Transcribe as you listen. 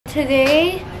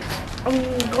Today, I'm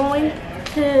going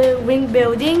to wing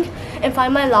building and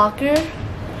find my locker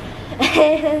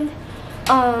and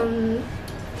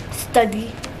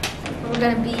study. We're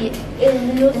gonna be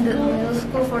in the middle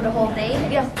school for the whole day.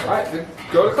 Yeah. Alright, then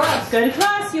go to class. Go to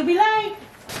class, you'll be late.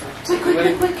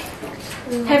 Quick.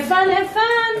 Have fun.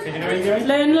 Okay, you know where you're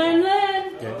going? Learn.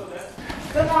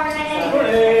 Good morning. Good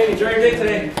morning. Enjoy your day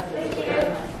today.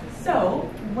 So,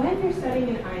 when you're studying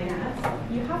in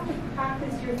INATS, you have to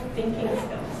practice your thinking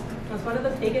skills. That's one of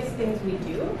the biggest things we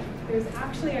do. There's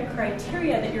actually a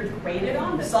criteria that you're graded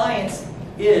on. Science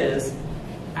is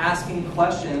asking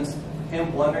questions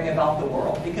and wondering about the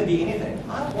world. It could be anything.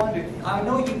 I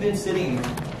know you've been sitting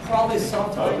probably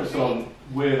sometime. Focus on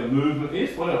where the movement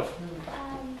is. What else?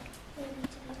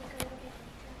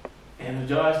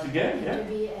 Energized again, yeah?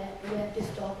 We have to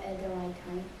stop at the right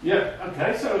time. Yeah,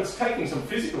 okay, so it's taking some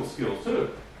physical skills too.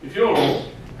 If you're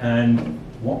And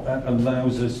what that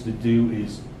allows us to do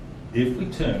is, if we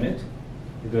turn it,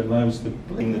 it allows the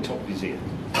bling the top of his ear.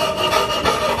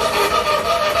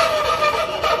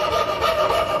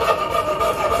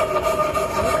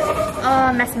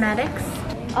 Mathematics.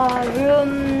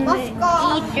 Room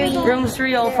E3. Room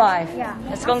 305. Yeah.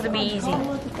 It's going to be easy.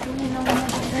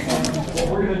 What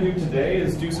we're going to do today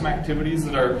is do some activities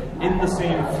that are in the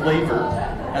same flavor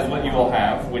as what you will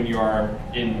have when you are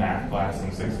in math class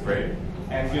in 6th grade,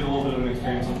 and get a little bit of an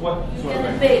experience of what sort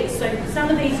of Big. So some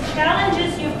of these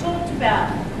challenges you've talked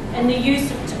about, and the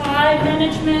use of time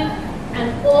management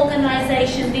and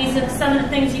organization, these are some of the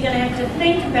things you're going to have to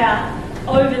think about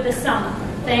over the summer.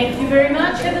 Thank you very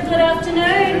much. Have a good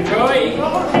afternoon. Enjoy.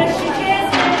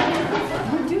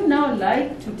 Would you now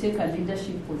like to take a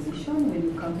leadership position when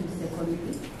you come to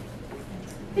secondary?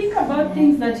 Think about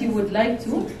things that you would like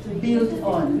to build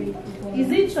on.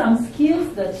 Is it some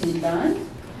skills that you learned,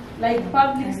 like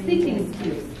public speaking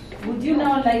skills? Would you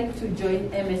now like to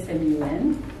join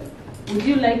MSMUN? Would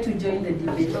you like to join the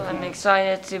debate? I'm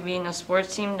excited to be in a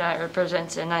sports team that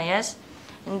represents NIS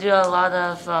and do a lot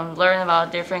of learn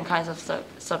about different kinds of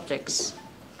subjects.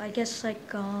 I guess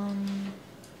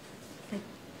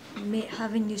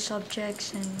having new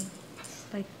subjects and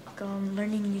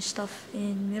learning new stuff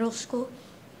in middle school.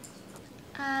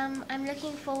 I'm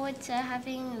looking forward to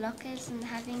having lockers and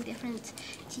having different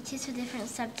teachers for different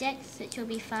subjects, which will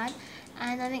be fun.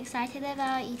 And I'm excited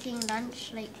about eating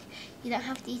lunch. Like, you don't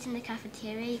have to eat in the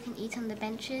cafeteria, you can eat on the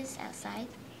benches outside.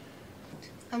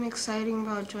 I'm excited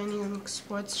about joining a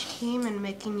sports team and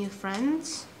making new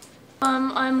friends.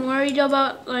 I'm worried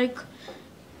about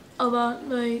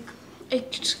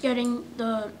it's getting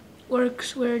the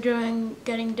works we're doing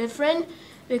getting different,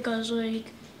 because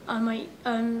I'm a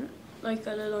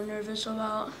little nervous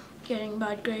about getting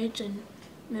bad grades in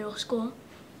middle school.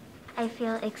 I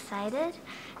feel excited,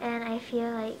 and I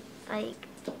feel like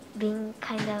being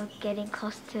kind of getting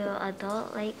close to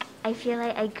adult. I feel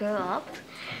like I grew up,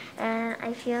 and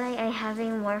I feel like I'm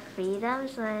having more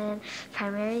freedoms than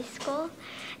primary school,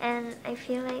 and I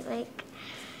feel like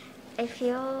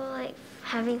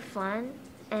having fun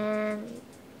and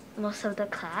most of the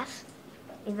class,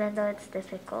 even though it's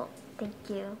difficult. Thank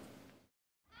you.